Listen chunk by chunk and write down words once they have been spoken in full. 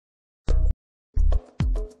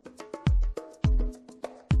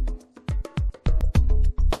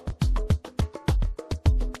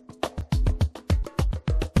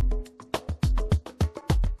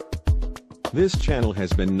This channel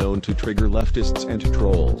has been known to trigger leftists and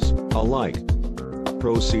trolls alike.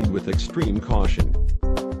 Proceed with extreme caution.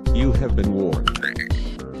 You have been warned.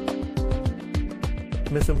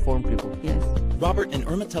 Misinformed people. Yes. Robert and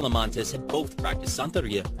Irma Telemontes had both practiced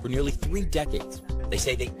Santeria for nearly 3 decades. They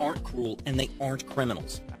say they aren't cruel and they aren't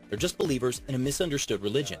criminals. They're just believers in a misunderstood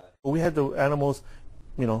religion. We had the animals,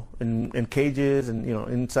 in cages and,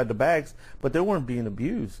 inside the bags, but they weren't being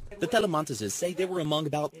abused. The Telemonteses say they were among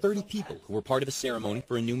about 30 people who were part of a ceremony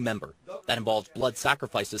for a new member. That involved blood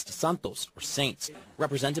sacrifices to santos, or saints,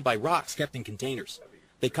 represented by rocks kept in containers.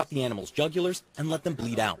 They cut the animals' jugulars and let them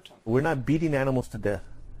bleed out. We're not beating animals to death.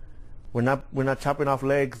 We're not chopping off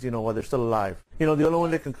legs, while they're still alive. The only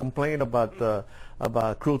one that can complain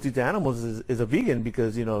about cruelty to animals is a vegan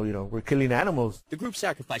because, we're killing animals. The group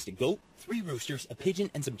sacrificed a goat, 3 roosters, a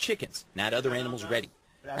pigeon, and some chickens, and had other animals ready.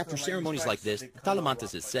 After ceremonies like this, the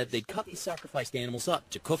Telemonteses said they'd cut the sacrificed animals up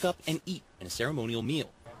to cook up and eat in a ceremonial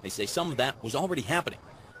meal. They say some of that was already happening.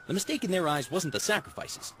 The mistake in their eyes wasn't the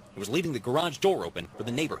sacrifices. It was leaving the garage door open for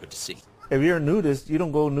the neighborhood to see. If you're a nudist, you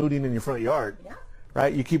don't go nuding in your front yard,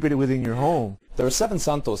 right? You keep it within your home. There were 7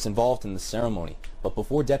 santos involved in the ceremony, but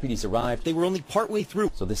before deputies arrived, they were only partway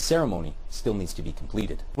through. So this ceremony still needs to be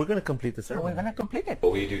completed. We're going to complete the ceremony. We're going to complete it.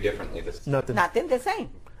 What will you do differently this time? Nothing. Nothing the same.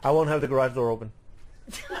 I won't have the garage door open.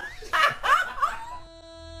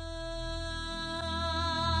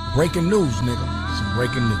 Breaking news, nigga. Some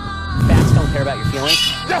breaking news. Facts don't care about your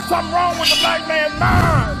feelings. There's something wrong with the black man's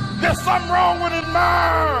mind. There's something wrong with his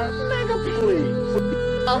mind. Nigga, please.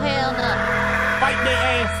 Oh, hell no. Fight their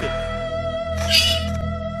asses.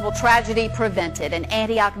 Well, tragedy prevented. An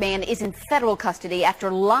Antioch man is in federal custody after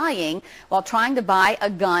lying while trying to buy a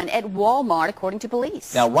gun at Walmart, according to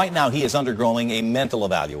police. Now, right now, he is undergoing a mental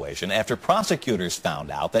evaluation after prosecutors found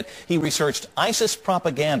out that he researched ISIS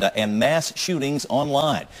propaganda and mass shootings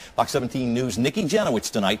online. Fox 17 News' Nikki Janowitz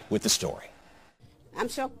tonight with the story. I'm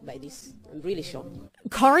shocked by this. I'm really shocked.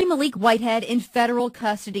 Kari Malik Whitehead in federal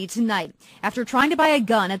custody tonight after trying to buy a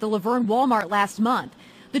gun at the Laverne Walmart last month.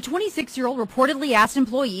 The 26-year-old reportedly asked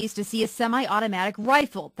employees to see a semi-automatic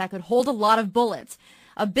rifle that could hold a lot of bullets.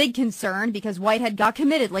 A big concern because Whitehead got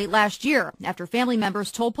committed late last year after family members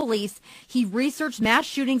told police he researched mass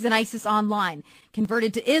shootings in ISIS online,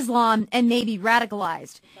 converted to Islam, and may be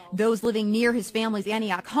radicalized. Those living near his family's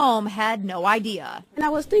Antioch home had no idea. And I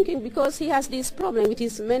was thinking because he has this problem with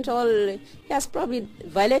his mental, he has probably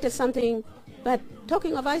violated something, but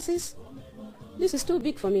talking of ISIS, this is too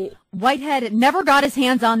big for me. Whitehead never got his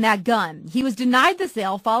hands on that gun. He was denied the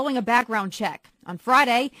sale following a background check. On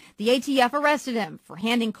Friday, the ATF arrested him for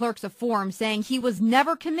handing clerks a form saying he was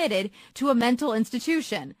never committed to a mental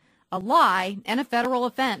institution, a lie and a federal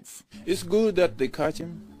offense. It's good that they catch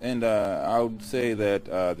him, and I would say that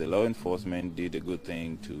the law enforcement did a good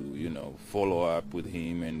thing to, follow up with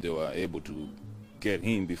him, and they were able to get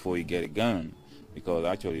him before he get a gun, because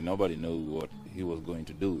actually nobody knew what he was going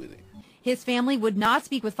to do with it. His family would not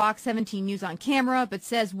speak with Fox 17 News on camera, but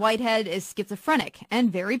says Whitehead is schizophrenic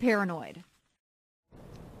and very paranoid.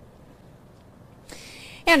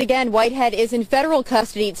 And again, Whitehead is in federal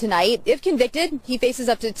custody tonight. If convicted, he faces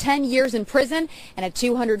up to 10 years in prison and a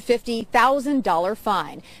 $250,000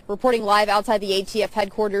 fine. Reporting live outside the ATF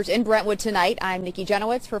headquarters in Brentwood tonight, I'm Nikki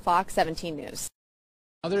Janowitz for Fox 17 News.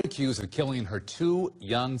 Another accused of killing her 2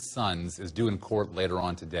 young sons is due in court later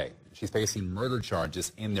on today. She's facing murder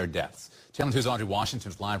charges in their deaths. Channel 2's Audrey Washington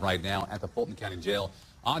is live right now at the Fulton County Jail.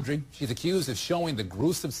 Audrey, she's accused of showing the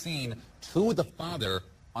gruesome scene to the father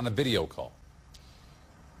on a video call.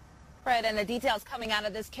 Fred, and the details coming out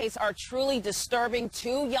of this case are truly disturbing.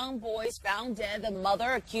 2 young boys found dead, the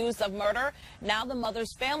mother accused of murder. Now the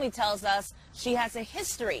mother's family tells us she has a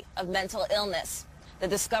history of mental illness. The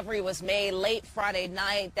discovery was made late Friday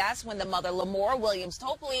night. That's when the mother, Lamora Williams,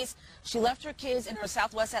 told police she left her kids in her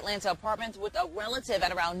Southwest Atlanta apartment with a relative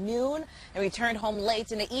at around noon and returned home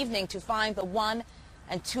late in the evening to find the 1-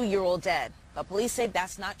 and 2-year-old dead. But police say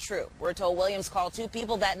that's not true. We're told Williams called 2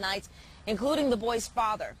 people that night, including the boy's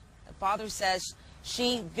father. The father says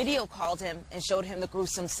she video called him and showed him the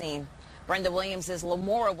gruesome scene. Brenda Williams is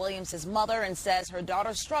Lamora Williams' mother and says her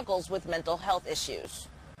daughter struggles with mental health issues.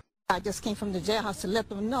 I just came from the jailhouse to let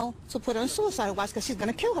them know to put her on suicide watch because she's going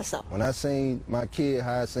to kill herself. When I seen my kid,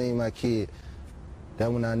 how I seen my kid, that's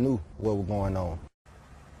when I knew what was going on.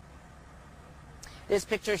 This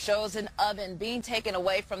picture shows an oven being taken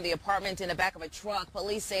away from the apartment in the back of a truck.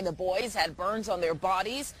 Police say the boys had burns on their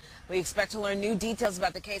bodies. We expect to learn new details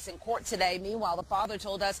about the case in court today. Meanwhile, the father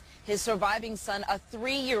told us his surviving son, a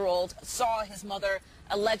 3-year-old, saw his mother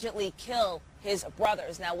allegedly kill his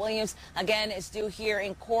brothers. Now, Williams, again, is due here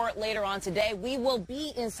in court later on today. We will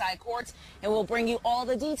be inside court, and we'll bring you all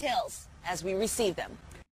the details as we receive them.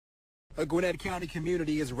 A Gwinnett County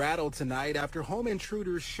community is rattled tonight after home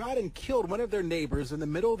intruders shot and killed one of their neighbors in the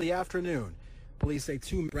middle of the afternoon. Police say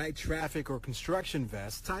 2 bright traffic or construction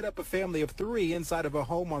vests tied up a family of 3 inside of a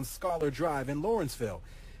home on Scholar Drive in Lawrenceville.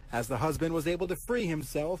 As the husband was able to free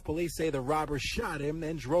himself, police say the robbers shot him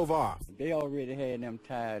and drove off. They already had them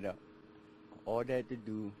tied up. All they had to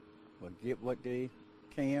do was get what they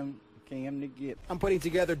came to get. I'm putting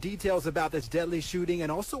together details about this deadly shooting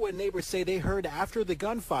and also what neighbors say they heard after the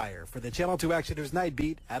gunfire for the Channel 2 Action News Night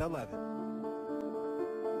Beat at 11.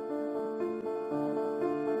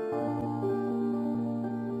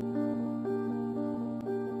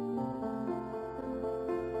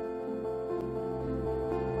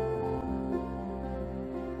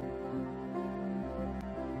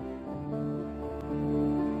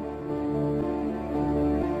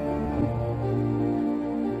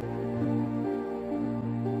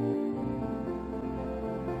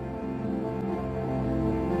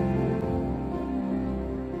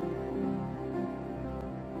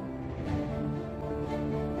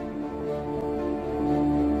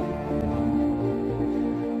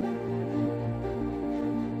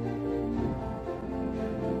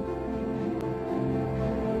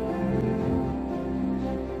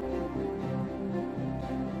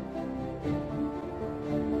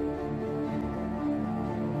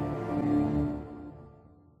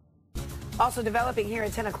 Also developing here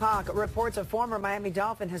at 10 o'clock, reports a former Miami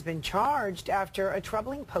Dolphin has been charged after a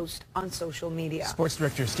troubling post on social media. Sports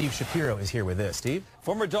director Steve Shapiro is here with this. Steve?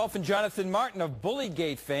 Former Dolphin Jonathan Martin of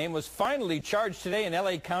Bullygate fame was finally charged today in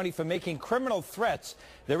L.A. County for making criminal threats.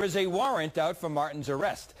 There is a warrant out for Martin's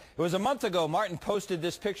arrest. It was a month ago Martin posted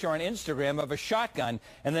this picture on Instagram of a shotgun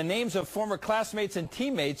and the names of former classmates and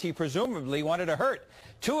teammates he presumably wanted to hurt.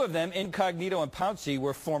 2 of them, Incognito and Pouncey,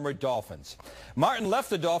 were former Dolphins. Martin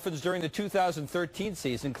left the Dolphins during the 2013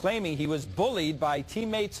 season, claiming he was bullied by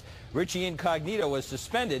teammates. Richie Incognito was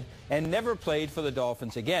suspended and never played for the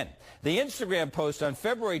Dolphins again. The Instagram post on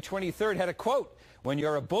February 23rd had a quote, "When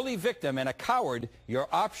you're a bully victim and a coward, your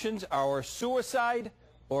options are suicide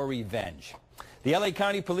or revenge." The L.A.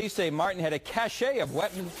 County Police say Martin had a cache of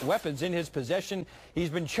weapons in his possession. He's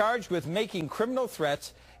been charged with making criminal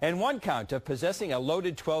threats and 1 count of possessing a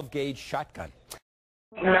loaded 12-gauge shotgun.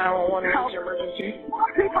 911, is your emergency?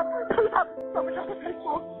 Okay, all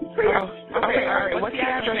right. What's the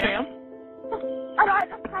address, ma'am?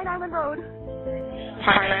 Pine Island Road.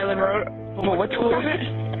 Pine Island Road. Well, what school is it?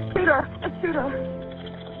 Shooter.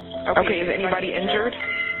 Okay, is anybody injured?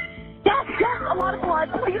 Yes, a lot of blood.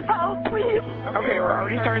 Please help, please. Okay, we're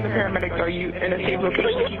already starting the paramedics. Are you in a safe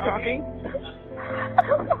location to keep talking?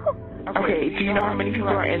 Okay, do you know how many people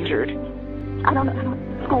are injured? I don't know.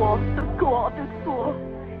 School. The school.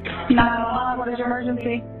 911, what is your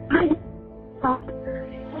emergency?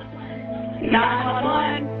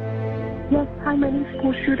 911. Yes, hi, my name's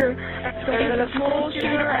school shooter. There's a school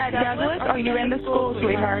shooter at Douglas. Are you in the school,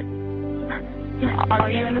 sweetheart? Are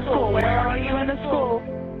you in the school? Where are you in the school?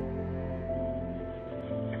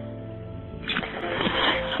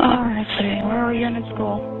 Alright, sweetie. Where are you in the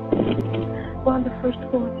school? We're on the first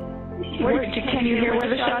floor. Can you hear where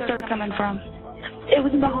the shots are coming from? It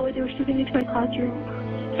was in the hallway. They were shooting into my classroom.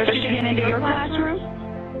 They're shooting into your classroom?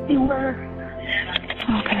 They were.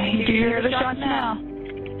 Okay. Do you hear the shots now?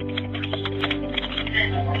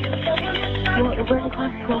 We're in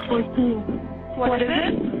class 1214. What is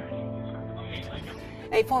it?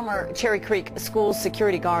 A former Cherry Creek school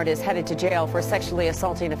security guard is headed to jail for sexually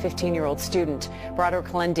assaulting a 15-year-old student.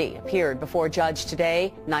 Broderick Lundy appeared before a judge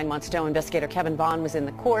today. 9 months ago, investigator Kevin Bond was in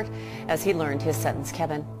the court as he learned his sentence.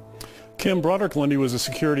 Kevin. Kim, Broderick Lundy was a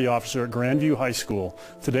security officer at Grandview High School.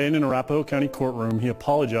 Today in an Arapahoe County courtroom, he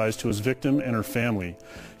apologized to his victim and her family.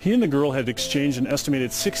 He and the girl had exchanged an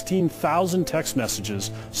estimated 16,000 text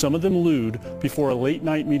messages, some of them lewd, before a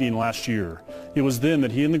late-night meeting last year. It was then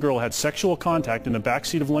that he and the girl had sexual contact in the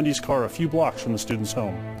backseat of Lundy's car a few blocks from the student's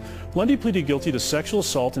home. Lundy pleaded guilty to sexual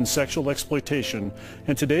assault and sexual exploitation,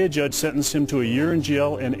 and today a judge sentenced him to a year in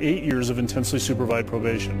jail and 8 years of intensely supervised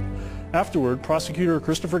probation. Afterward, prosecutor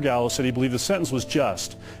Christopher Gallo said he believed the sentence was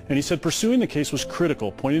just, and he said pursuing the case was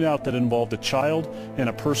critical, pointing out that it involved a child and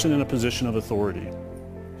a person in a position of authority.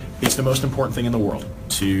 It's the most important thing in the world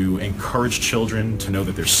to encourage children to know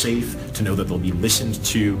that they're safe, to know that they'll be listened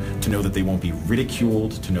to know that they won't be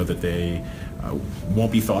ridiculed, to know that they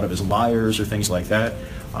won't be thought of as liars or things like that,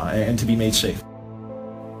 and to be made safe.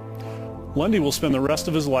 Lundy will spend the rest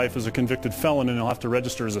of his life as a convicted felon, and he'll have to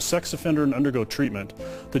register as a sex offender and undergo treatment.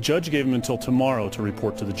 The judge gave him until tomorrow to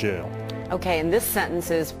report to the jail. Okay, and this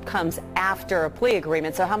sentence comes after a plea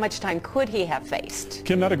agreement, so how much time could he have faced?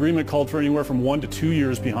 Kim, that agreement called for anywhere from 1 to 2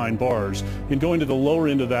 years behind bars. In going to the lower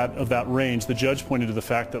end of that range, the judge pointed to the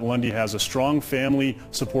fact that Lundy has a strong family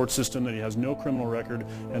support system, that he has no criminal record,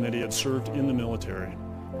 and that he had served in the military.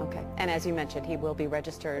 Okay, and as you mentioned, he will be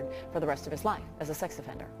registered for the rest of his life as a sex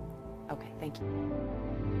offender. Okay, thank you.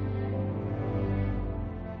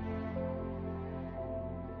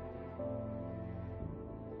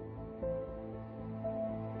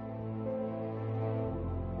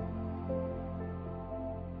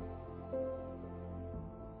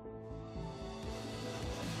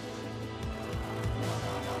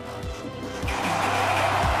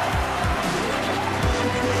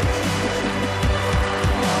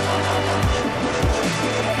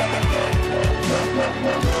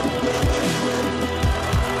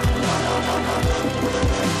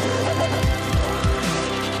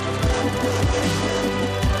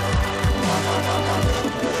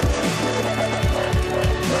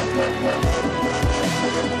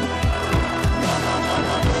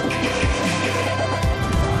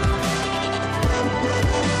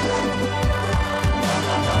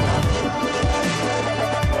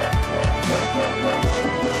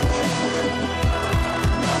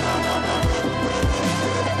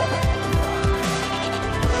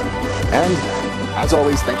 And as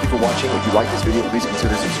always, thank you for watching. If you like this video, please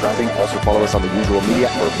consider subscribing. Also follow us on the usual media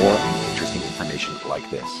for more interesting information like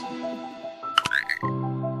this.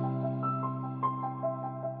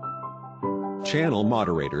 Channel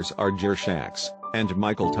moderators are Jer Shax and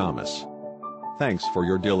Michael Thomas. Thanks for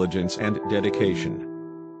your diligence and dedication.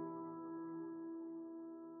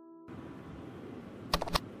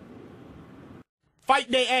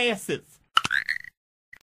 Fight their asses.